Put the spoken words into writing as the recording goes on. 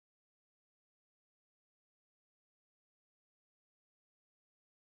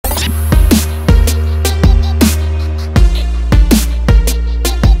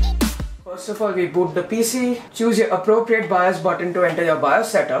First of all, we boot the PC, choose your appropriate BIOS button to enter your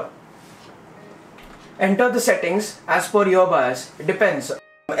BIOS setup. Enter the settings as per your BIOS. It depends.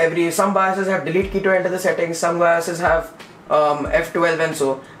 Some BIOSes have delete key to enter the settings, some BIOSes have F12 and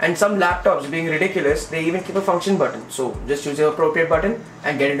so, and some laptops, being ridiculous, they even keep a function button. So just choose your appropriate button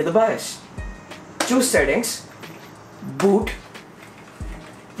and get into the BIOS. Choose settings, boot,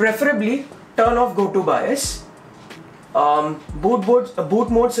 preferably turn off go to BIOS. Boot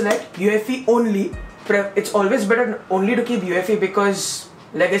mode select UEFI only. It's always better only to keep UEFI because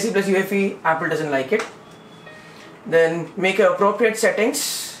legacy plus UEFI, Apple doesn't like it. Then make your appropriate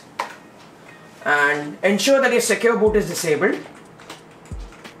settings and ensure that your secure boot is disabled.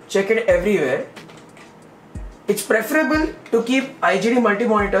 Check it everywhere. It's preferable to keep IGD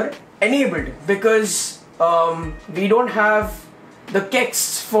multi-monitor enabled because we don't have the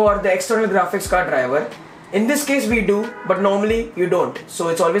kexts for the external graphics card driver. In this case we do, but normally you don't. So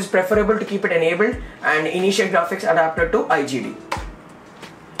it's always preferable to keep it enabled and initiate graphics adapter to IGD.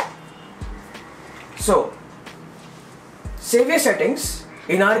 So save your settings.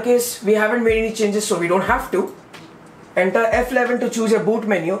 In our case we haven't made any changes, so we don't have to. Enter F11 to choose your boot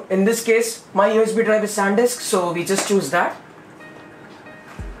menu. In this case my USB drive is SanDisk, so we just choose that.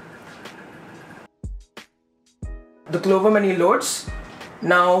 The Clover menu loads.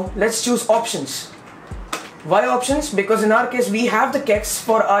 Now let's choose options. Why options? Because in our case we have the kexts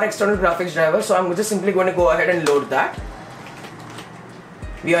for our external graphics driver, so I'm just simply going to go ahead and load that.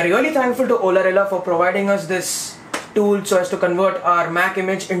 We are really thankful to Olarilla for providing us this tool so as to convert our Mac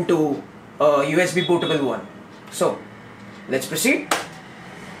image into a USB bootable one. So let's proceed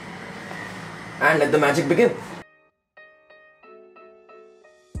and let the magic begin.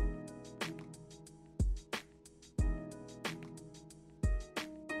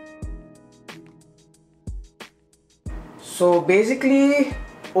 So basically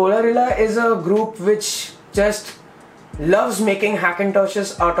Olarilla is a group which just loves making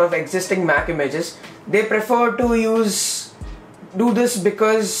Hackintoshes out of existing Mac images. They prefer to do this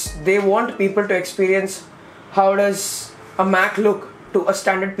because they want people to experience how does a Mac look to a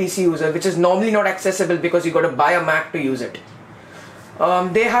standard PC user, which is normally not accessible because you got to buy a Mac to use it.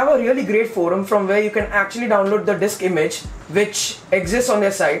 They have a really great forum from where you can actually download the disk image which exists on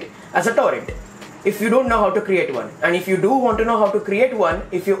their site as a torrent. If you don't know how to create one, and if you do want to know how to create one,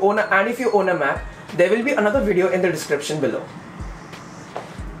 if you own a Mac, there will be another video in the description below.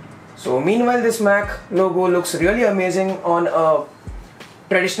 So meanwhile this Mac logo looks really amazing on a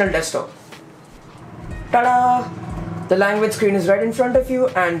traditional desktop. Ta-da! The language screen is right in front of you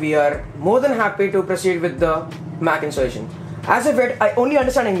and we are more than happy to proceed with the Mac installation. As of yet, I only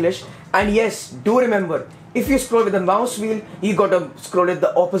understand English, and yes, do remember, if you scroll with the mouse wheel, you gotta scroll it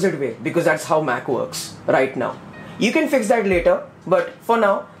the opposite way because that's how Mac works right now. You can fix that later, but for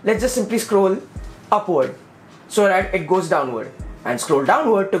now, let's just simply scroll upward so that it goes downward, and scroll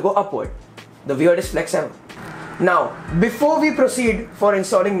downward to go upward. The weirdest flex ever. Now, before we proceed for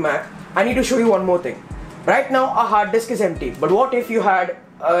installing Mac, I need to show you one more thing. Right now, our hard disk is empty, but what if you had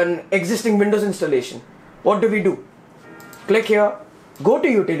an existing Windows installation? What do? Click here, go to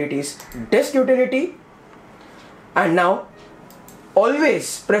Utilities, Disk Utility, and now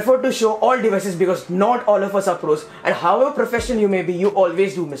always prefer to show all devices because not all of us are pros, and however professional you may be, you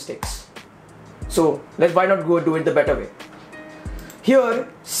always do mistakes. So why not go do it the better way? Here,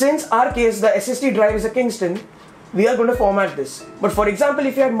 since our case the SSD drive is a Kingston, we are going to format this. But for example,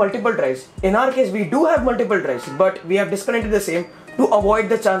 if you had multiple drives, in our case we do have multiple drives, but we have disconnected the same to avoid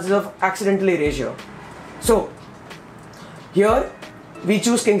the chances of accidental erasure. So here we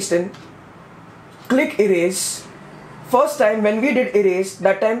choose Kingston, click erase. First time when we did erase,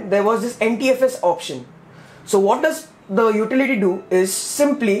 that time there was this NTFS option. So what does the utility do is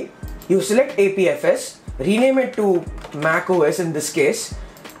simply you select APFS, rename it to macOS in this case,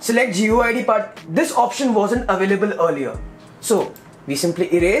 select GUID part. This option wasn't available earlier. So we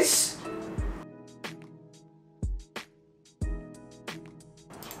simply erase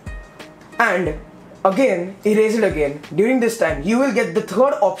and again erase it again. During this time you will get the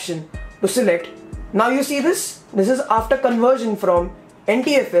third option to select. Now you see this? This is after conversion from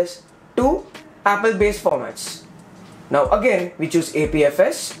NTFS to Apple based formats. Now again we choose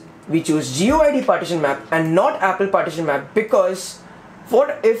APFS, we choose GUID partition map and not Apple partition map because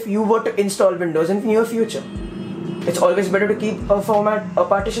what if you were to install Windows in near future? It's always better to keep a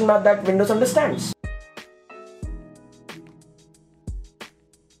partition map that Windows understands.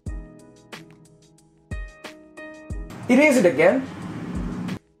 Erase it again.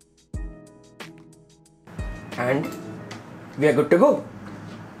 And we are good to go.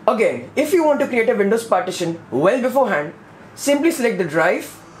 Again, if you want to create a Windows partition well beforehand, simply select the drive,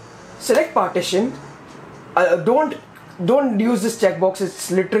 select partition. Don't use this checkbox,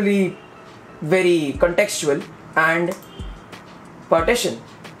 it's literally very contextual. And partition.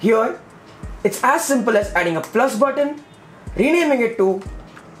 Here it's as simple as adding a plus button, renaming it to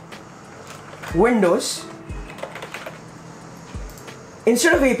Windows.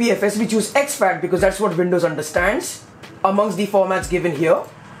 Instead of APFS, we choose exFAT because that's what Windows understands amongst the formats given here.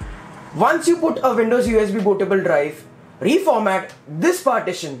 Once you put a Windows USB bootable drive, reformat this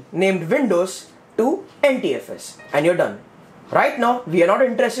partition named Windows to NTFS and you're done. Right now, we are not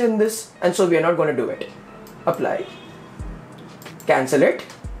interested in this and so we are not going to do it. Apply. Cancel it.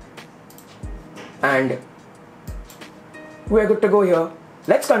 And we're good to go here.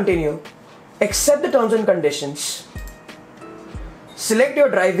 Let's continue. Accept the terms and conditions. Select your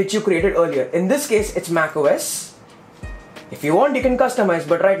drive which you created earlier. In this case, it's macOS. If you want, you can customize,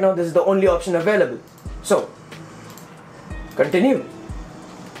 but right now this is the only option available. So, continue.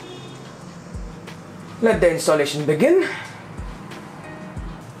 Let the installation begin.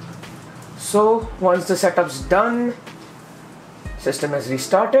 So, once the setup's done, system has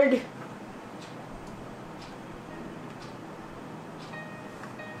restarted.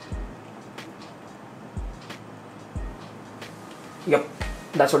 Yep,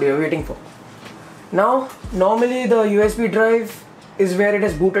 that's what you're waiting for. Now, normally the USB drive is where it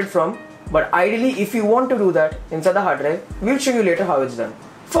is booted from, but ideally if you want to do that inside the hard drive, we'll show you later how it's done.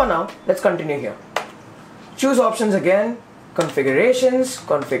 For now, let's continue here. Choose options again, configurations,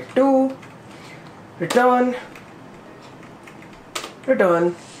 config 2, return,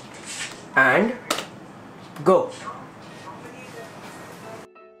 and go.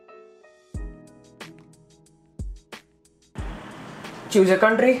 Choose a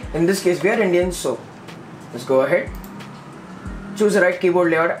country. In this case, we are Indians, so let's go ahead. Choose the right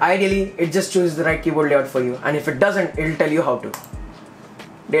keyboard layout. Ideally, it just chooses the right keyboard layout for you, and if it doesn't, it'll tell you how to.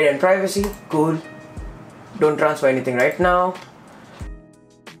 Data and privacy, cool. Don't transfer anything right now.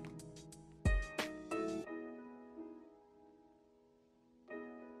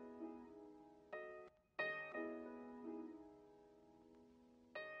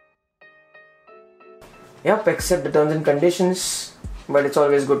 Yep, accept the terms and conditions, but it's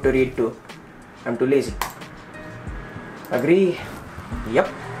always good to read too. I'm too lazy. Agree. Yep,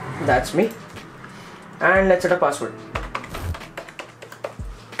 that's me. And let's set a password.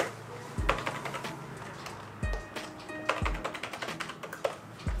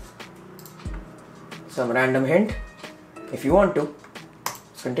 Some random hint. If you want to,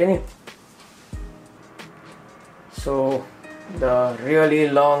 let's continue. So, the really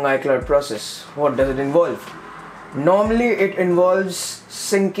long iCloud process, what does it involve? Normally it involves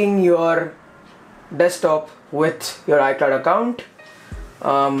syncing your desktop with your iCloud account,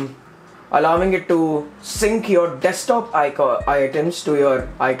 allowing it to sync your desktop items to your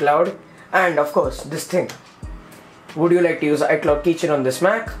iCloud, and of course this thing. Would you like to use iCloud Keychain on this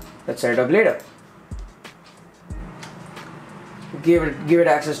Mac? Let's set it up later. Give it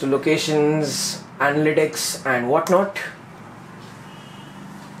access to locations, analytics and whatnot.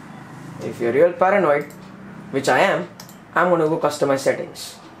 If you're real paranoid, which I am, I'm going to go customize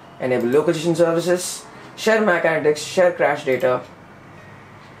settings. Enable location services, share Mac analytics, share crash data.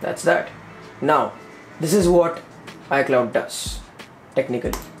 That's that. Now, this is what iCloud does,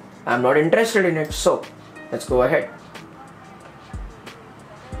 technically. I'm not interested in it, so let's go ahead.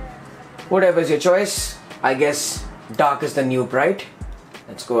 Whatever's your choice, I guess dark is the new bright.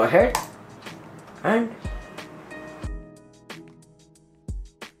 Let's go ahead and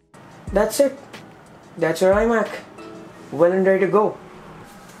that's it. That's your iMac. Well and ready to go.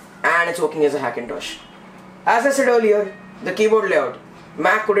 And it's working as a Hackintosh. As I said earlier, the keyboard layout,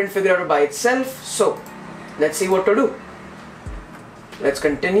 Mac couldn't figure out by itself, so let's see what to do. Let's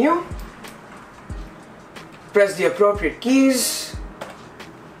continue. Press the appropriate keys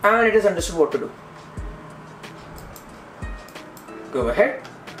and it has understood what to do. Go ahead.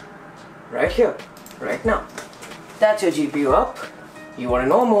 Right here, right now. That's your GPU up. You want to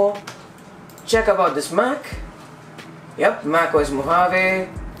know more? Check about this Mac. Yep, macOS Mojave,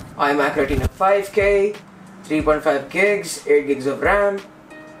 iMac Retina 5K, 3.5 gigs, 8 gigs of RAM.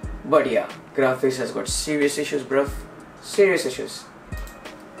 But yeah, graphics has got serious issues, bruv. Serious issues.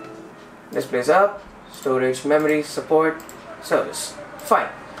 Display's up, storage, memory, support, service. Fine.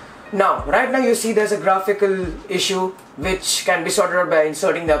 Now, right now you see there's a graphical issue which can be sorted out by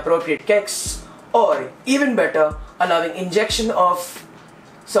inserting the appropriate kexts, or even better, allowing injection of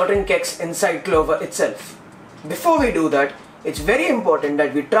certain kexts inside Clover itself. Before we do that, it's very important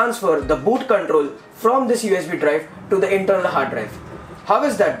that we transfer the boot control from this USB drive to the internal hard drive. How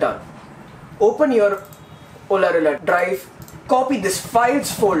is that done? Open your Olarilla drive copy this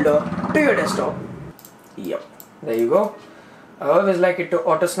files folder to your desktop. Yep, there you go. I always like it to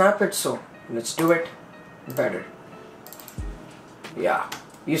auto snap it, so let's do it better. Yeah,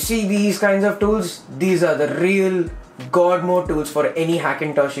 you see these kinds of tools? These are the real god mode tools for any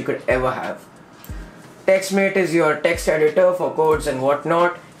Hackintosh you could ever have. TextMate is your text editor for codes and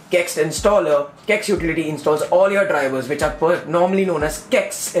whatnot. Kext installer, Kext utility installs all your drivers, which are normally known as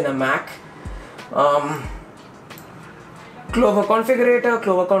kexts in a Mac. Clover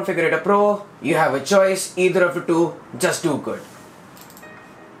Configurator Pro, you have a choice, either of the two, just do good.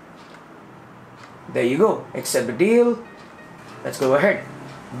 There you go, accept the deal. Let's go ahead.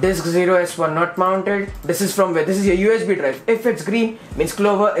 Disk 0S1 not mounted. This is from where? This is your USB drive. If it's green, means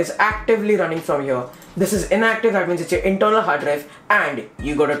Clover is actively running from here. This is inactive, that means it's your internal hard drive and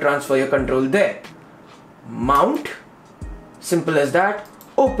you gotta transfer your control there. Mount, simple as that.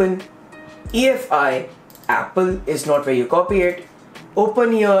 Open, EFI, Apple is not where you copy it.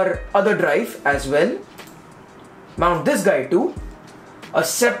 Open your other drive as well. Mount this guy too. A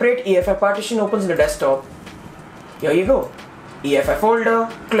separate EFI partition opens in the desktop. Here you go. EFI folder,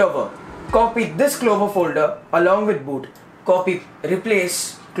 Clover. Copy this Clover folder along with boot. Copy,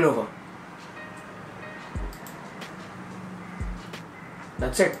 replace Clover.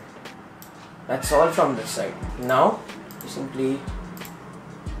 That's it. That's all from this side. Now, you simply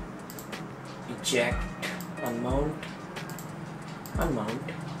eject, unmount,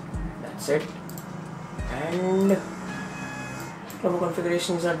 unmount. That's it. And Clover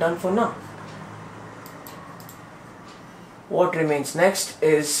configurations are done for now. What remains next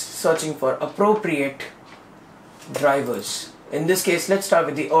is searching for appropriate drivers. In this case, let's start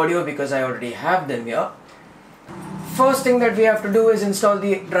with the audio because I already have them here. First thing that we have to do is install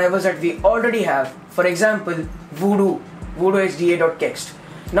the drivers that we already have. For example, Voodoo HDA.kext.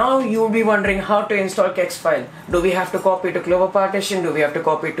 Now you will be wondering how to install kext file. Do we have to copy it to Clover partition? Do we have to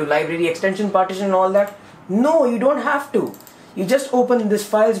copy it to library extension partition and all that? No, you don't have to. You just open this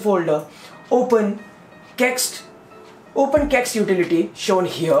files folder, open kext utility shown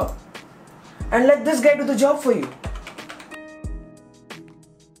here, and let this guy do the job for you.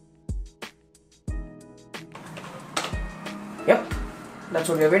 Yep, that's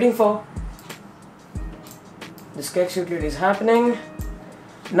what we are waiting for. This kext utility is happening.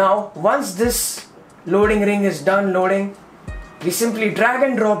 Now, once this loading ring is done loading, we simply drag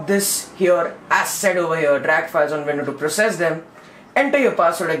and drop this here as said over here. Drag files on window to process them. Enter your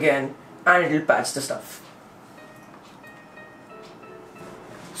password again and it will patch the stuff.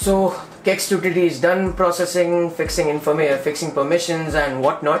 So, kext utility is done processing, fixing permissions and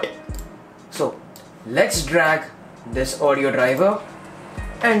whatnot. So, let's drag this audio driver,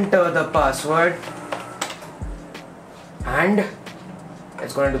 enter the password, and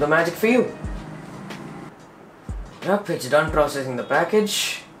it's going to do the magic for you. Yep, it's done processing the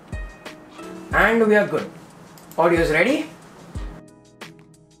package and we are good. Audio is ready.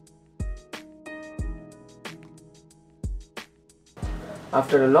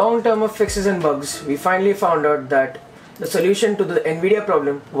 After a long term of fixes and bugs, we finally found out that the solution to the Nvidia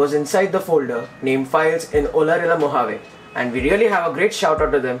problem was inside the folder named Files in Olarilla Mojave, and we really have a great shout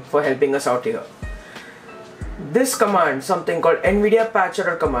out to them for helping us out here. This command, something called Nvidia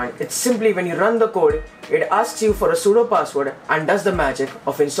patcher command, it's simply when you run the code, it asks you for a sudo password and does the magic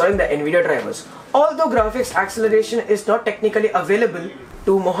of installing the Nvidia drivers. Although graphics acceleration is not technically available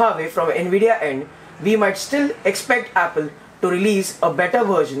to Mojave from Nvidia end, we might still expect Apple to release a better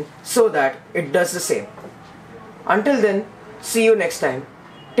version so that it does the same. Until then, see you next time.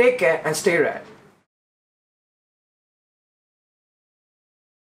 Take care and stay rad.